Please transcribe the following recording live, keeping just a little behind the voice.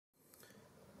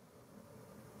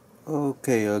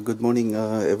Okay, good morning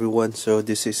everyone. So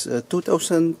this is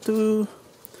 2002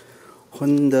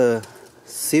 Honda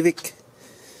Civic.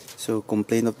 So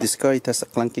complain of this car, it has a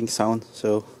clunking sound.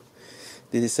 So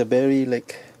this is a very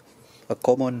a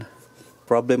common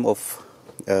problem of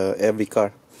every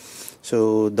car.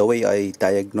 So the way I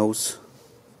diagnose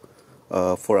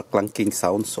for a clunking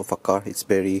sounds of a car, it's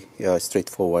very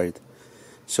straightforward.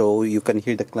 So you can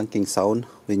hear the clunking sound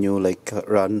when you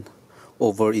run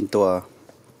over into a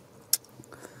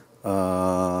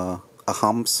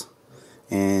humps,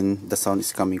 and the sound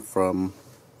is coming from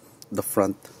the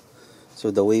front.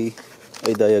 So the way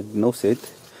I diagnose it,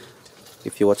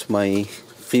 if you watch my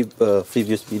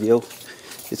previous video,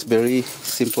 it's very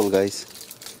simple, guys.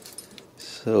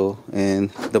 So, and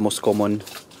the most common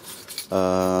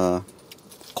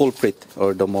culprit,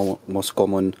 or the most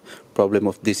common problem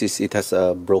of this is it has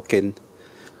a broken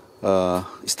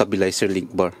stabilizer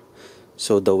link bar.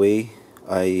 So the way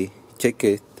I check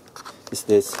it is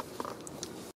this.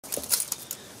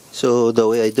 So the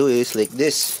way I do is like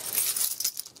this.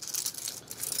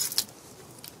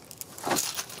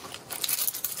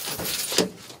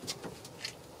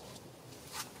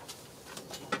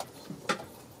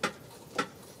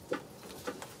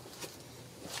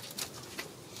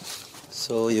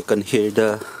 So you can hear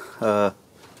the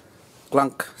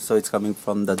clunk. So it's coming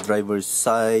from the driver's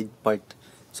side part.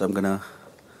 So I'm gonna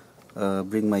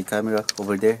bring my camera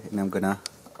over there, and I'm gonna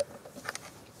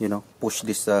push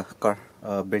this car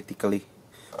vertically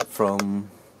from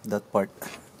that part.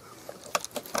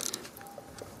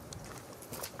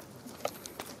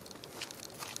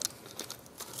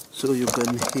 So you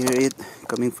can hear it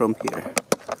coming from here.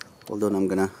 Hold on, I'm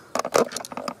gonna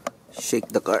shake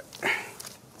the car.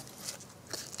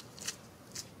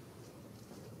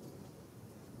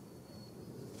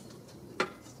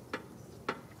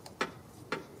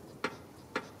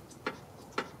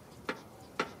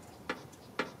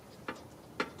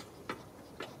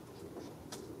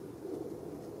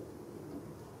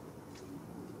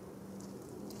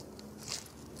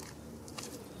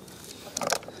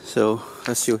 So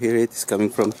as you hear it, it's coming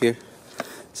from here.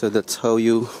 So that's how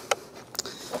you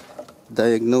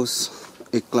diagnose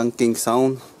a clunking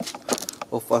sound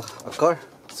of a car.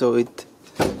 So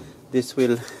this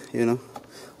will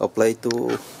apply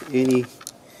to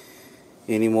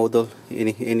any model,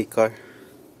 any car.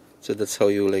 So that's how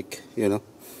you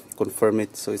confirm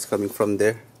it. So it's coming from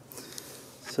there.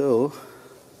 So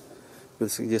we're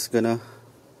just gonna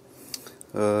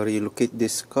relocate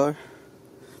this car.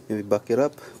 Maybe back it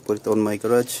up, put it on my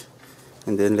garage,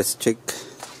 and then let's check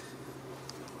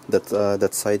that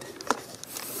side.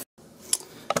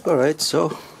 Alright,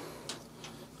 so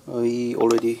I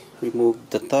already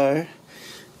removed the tire,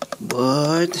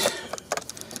 but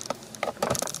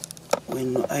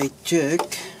when I check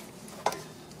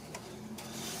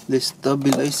the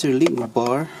stabilizer link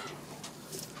bar,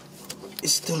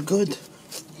 it's still good.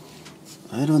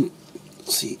 I don't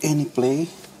see any play.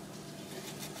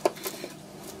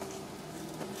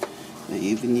 I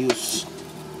even use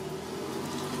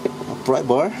a pry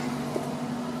bar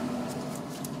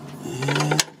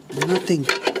and nothing,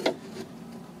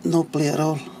 no play at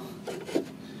all.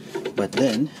 But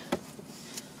then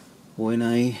when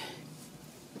I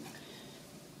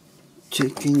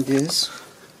checking this,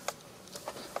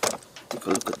 take a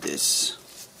look at this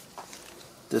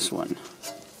one.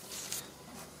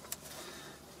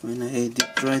 When I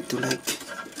did try to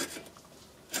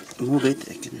move it,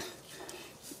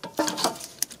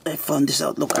 I found this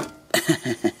out. Look up.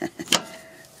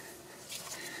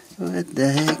 What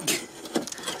the heck?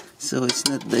 So it's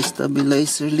not the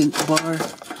stabilizer link bar,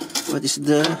 but it's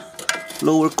the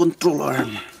lower control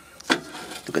arm.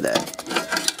 Look at that.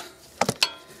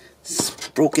 It's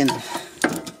broken.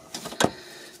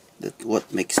 That's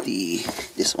what makes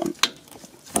this one.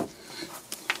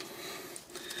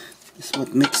 This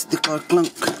what makes the car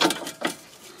clunk.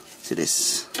 See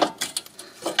this?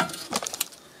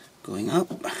 Going up,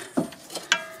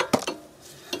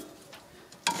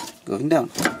 going down.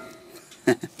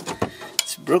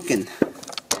 It's broken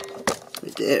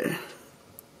right there.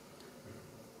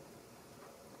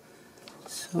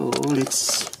 So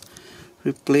let's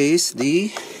replace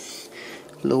the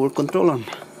lower control arm.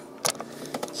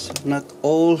 So not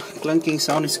all clunking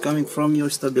sound is coming from your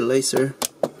stabilizer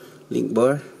link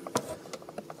bar.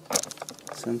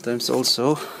 Sometimes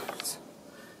also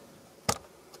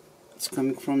it's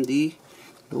coming from the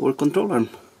lower control arm.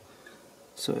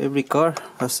 So every car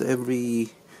has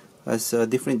a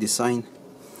different design,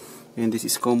 and this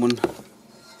is common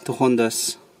to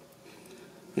Hondas,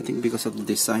 I think, because of the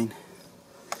design.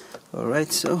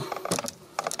 Alright, so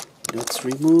let's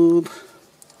remove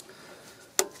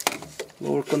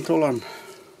lower control arm.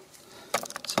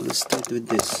 So let's start with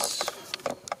this.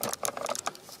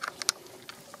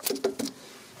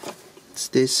 It's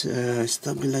this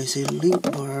stabilizer link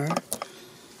bar.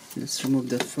 Let's remove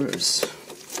that first.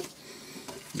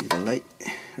 Need a light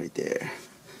right there.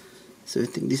 So I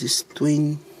think this is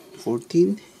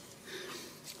 2014.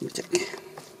 Let me check.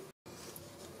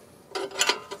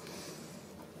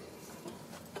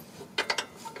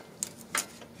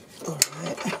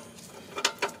 Alright.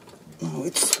 Now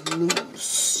it's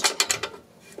loose.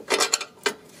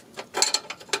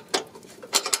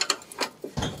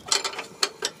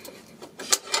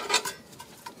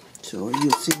 So we're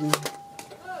using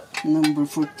number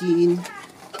 14.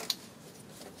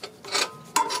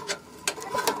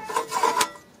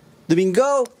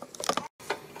 Domingo!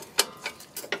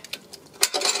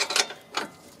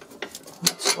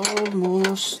 It's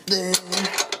almost there.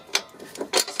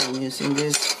 So I'm using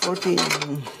this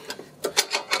 14mm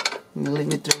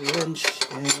wrench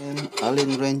and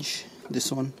Allen wrench. This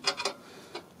one.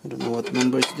 I don't know what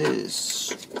number is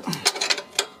this.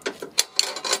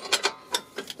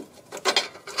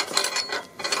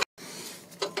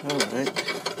 Alright.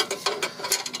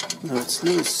 Now it's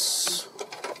loose.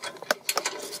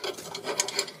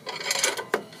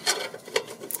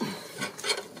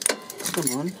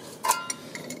 Come on.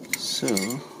 So,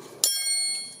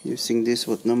 using this,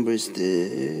 what number is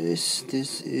this?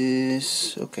 This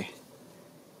is, okay,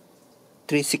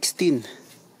 316.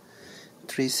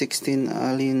 316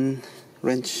 Allen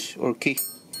wrench or key.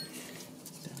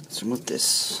 Let's remove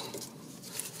this.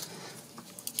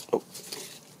 Oh.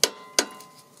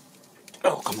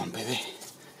 Oh, come on, baby.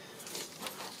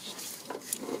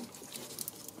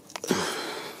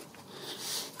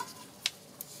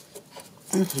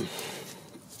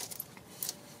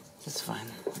 That's fine.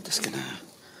 I'm just gonna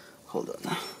hold on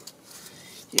now.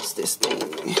 Use this thing.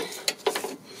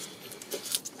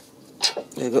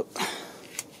 There you go.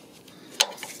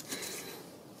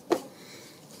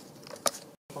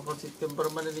 September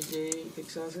man na ni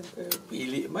Texasan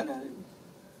pili man na.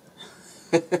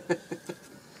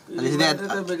 Alis na.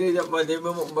 Badi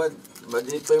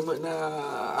pa mo na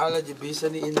ala di bisa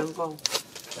ni inang ko.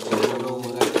 Ano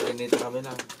ganito kami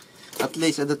na. At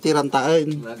least ada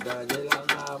tirantaan. Nagdadya lang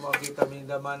na makita mi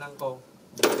damanan ko.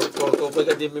 Porto pa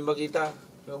di mi makita.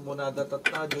 Yung muna datat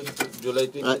na July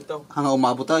 20 to. Hanga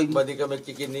umabot tayo. Badi ka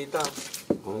magkikinita.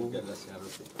 Oh, ganda siya.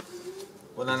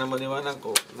 Una naman iwanan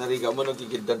ko, nariga mo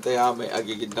nagkikidang tayo, may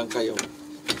agigidang kayo.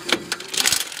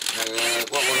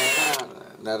 Nagkuha ko na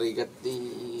narigat ni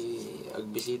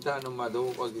agbisita, nung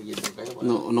mado ko agigidang kayo.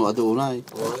 No ado na eh.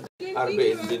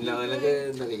 RBN din lang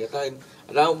nagay, narigatan.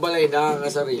 Alam mo balay na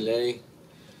nga sarili.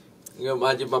 Ngayon,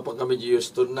 madyo pa pang kami di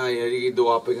Houston na,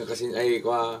 narigiduwapin nga kasi, ay,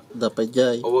 kwa. Dapat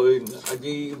jay. O,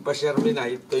 adi pa-share mi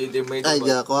na, ito yung may ay,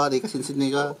 jay ko, di kasinsin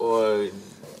ni ka. O,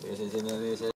 kasinsin na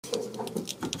niya siya.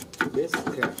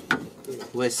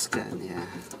 Westcan, yeah.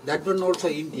 That one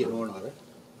also Indian owner, right?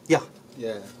 Yeah,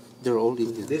 Yeah. they're all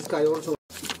Indian. This guy also.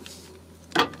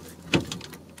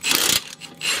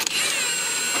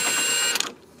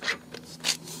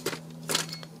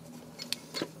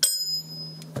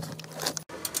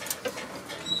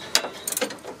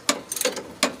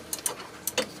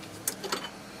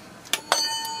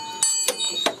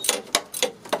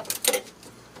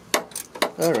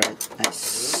 Alright,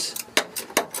 nice.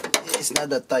 It's not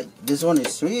that tight. This one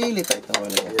is really tight.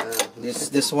 Yeah.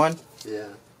 This one, Yeah.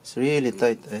 it's really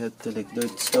tight. I have to like do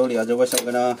it slowly. Otherwise, I'm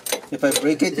gonna. If I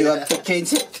break it, you have to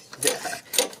change it.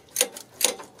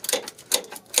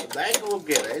 Back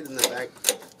okay, right? In the back.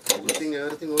 Everything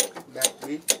okay. Back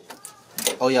wheel.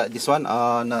 Oh yeah, this one.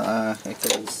 No, I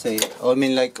can say. Oh, I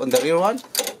mean like on the rear one.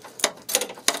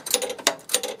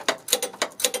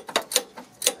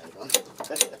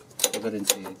 I couldn't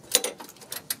see it.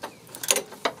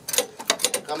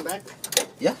 Come back.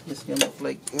 Yeah, just come up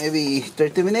like maybe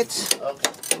 30 minutes. Okay.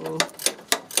 So,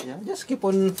 yeah, just keep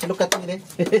on look at me there.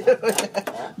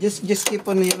 just keep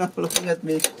on looking at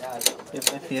me.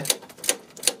 Yeah.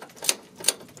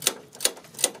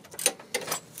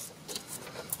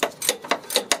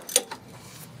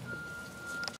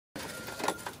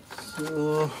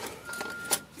 So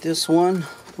this one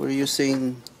we're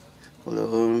using, hold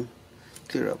on,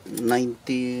 clear up,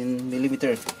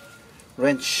 19mm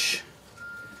wrench.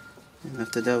 And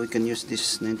after that we can use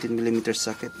this 19mm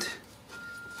socket.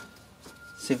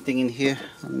 Same thing in here,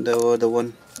 and the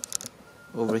one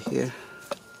over here,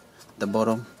 the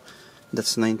bottom,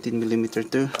 that's 19mm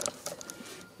too.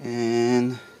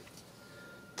 And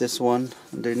this one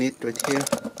underneath right here,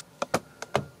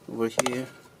 over here,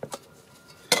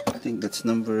 I think that's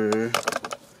number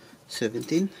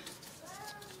 17.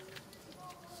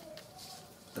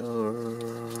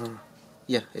 or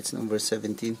yeah, it's number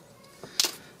 17.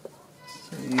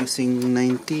 So using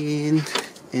 19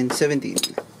 and 17.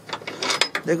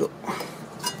 There you go.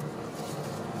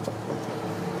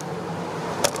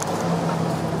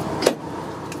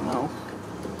 Now,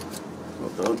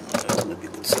 hold on, I don't know if you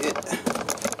can see it.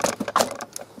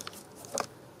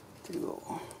 There you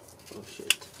go. Oh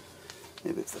shit.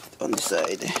 Maybe put it on the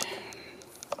side.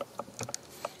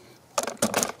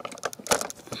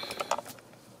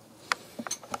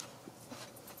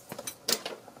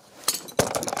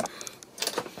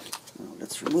 Now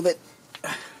let's remove it.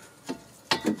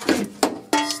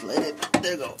 Slide it.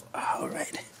 There you go.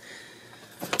 Alright.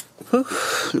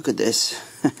 Look at this.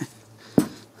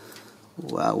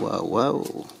 Wow, wow,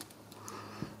 wow.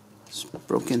 It's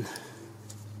broken.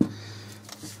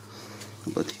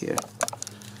 But here,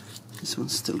 this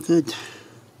one's still good.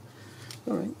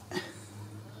 Alright.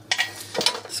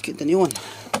 Let's get the new one.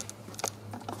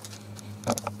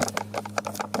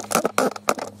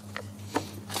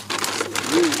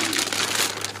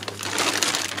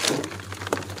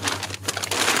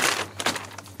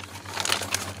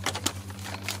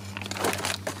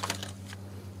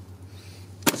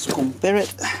 Let's compare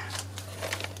it.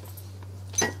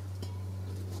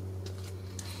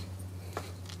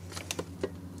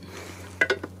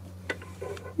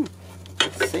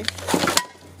 See?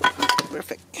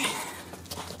 Perfect.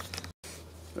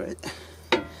 Right.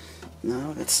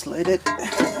 Now let's slide it.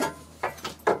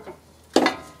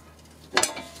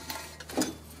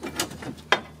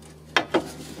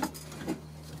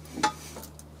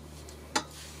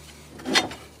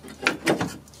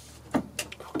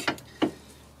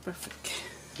 Perfect.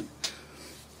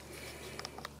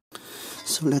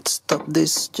 So let's stop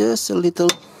this just a little.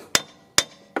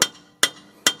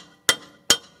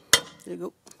 There you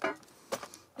go.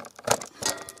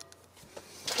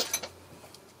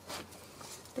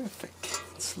 Perfect.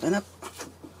 Let's line up.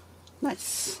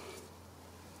 Nice.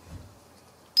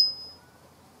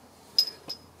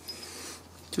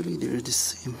 Actually, they're the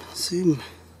same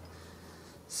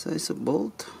size of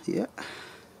bolt. Yeah.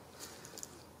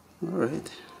 All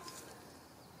right.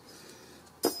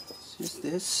 Let's use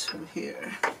this over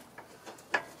here.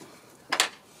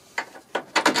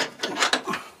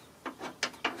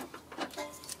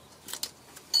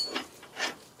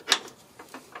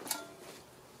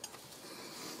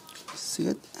 See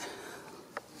it?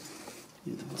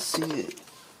 You don't see it.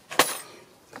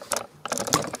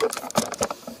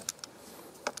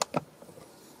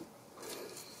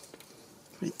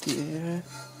 Right there.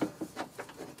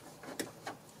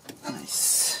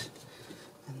 Nice.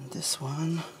 And this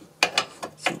one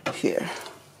is over here.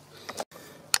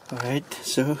 Alright,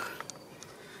 so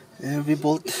every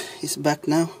bolt is back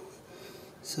now.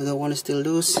 So that one is still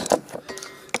loose.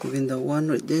 Even that one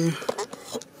right there.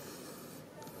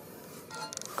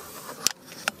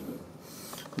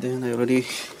 Then I already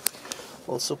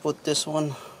also put this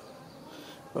one.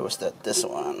 Where was that? This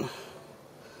one.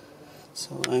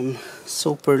 So I'm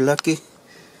super lucky.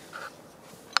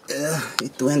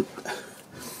 It went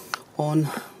on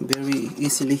very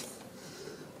easily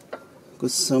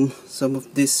because some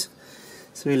of this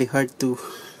it's really hard to,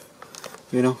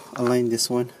 you know, align this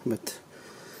one. But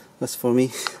as for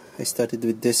me, I started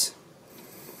with this,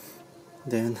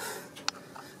 then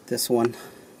this one,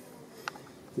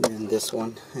 then this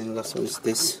one, and last one is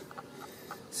this.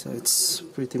 So it's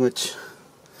pretty much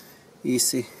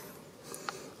easy.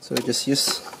 So I just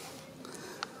use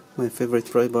my favorite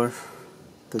pry bar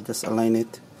to just align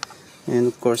it, and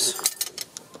of course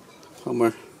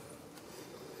hammer.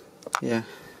 Yeah,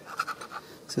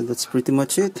 so that's pretty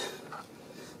much it.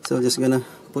 So just gonna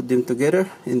put them together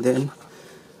and then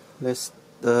let's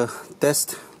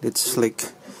test. Let's like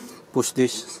push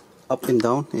this up and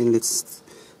down and let's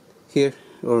hear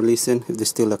or listen if there's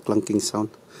still a clunking sound.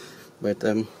 But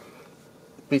I'm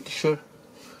pretty sure,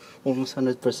 almost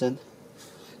 100%,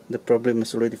 the problem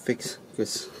is already fixed,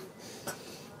 because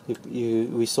if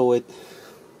we saw it,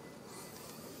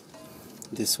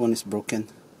 this one is broken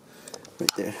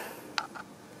right there.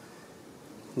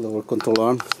 Lower control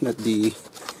arm, not the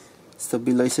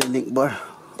stabilizer link bar.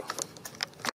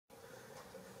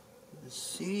 Let's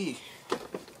see.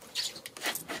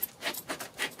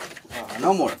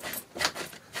 No more.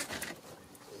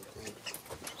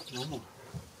 No more.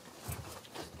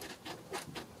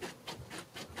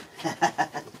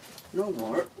 No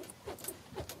more.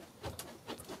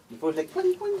 Before like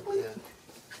clink, clink, clink. Yeah.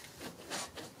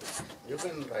 You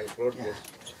can try float this.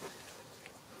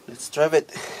 Let's drive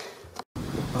it.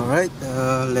 Alright,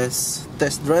 let's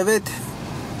test drive it.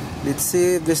 Let's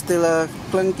see if there's still a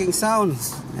clunking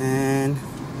sounds. And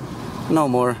no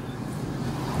more.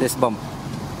 This bump.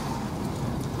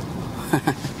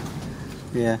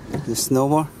 Yeah, there's no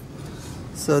more.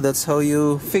 So that's how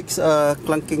you fix a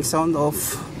clunking sound of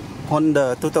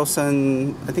Honda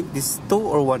 2000, I think this 2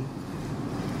 or 1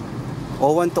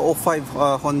 to 05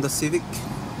 Honda Civic.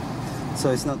 So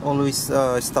it's not always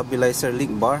stabilizer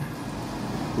link bar,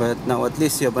 but now at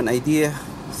least you have an idea.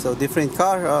 So different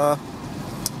car,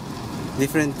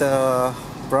 different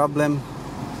problem,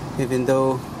 even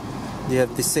though they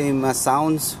have the same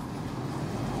sounds,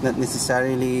 not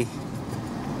necessarily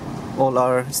all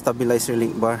are stabilizer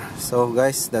link bar. So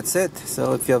guys, that's it.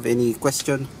 So if you have any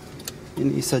question,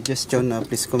 any suggestion,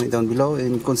 please comment down below,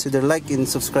 and consider like and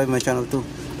subscribe my channel too.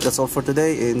 That's all for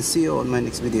today, and see you on my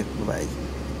next video. Bye bye.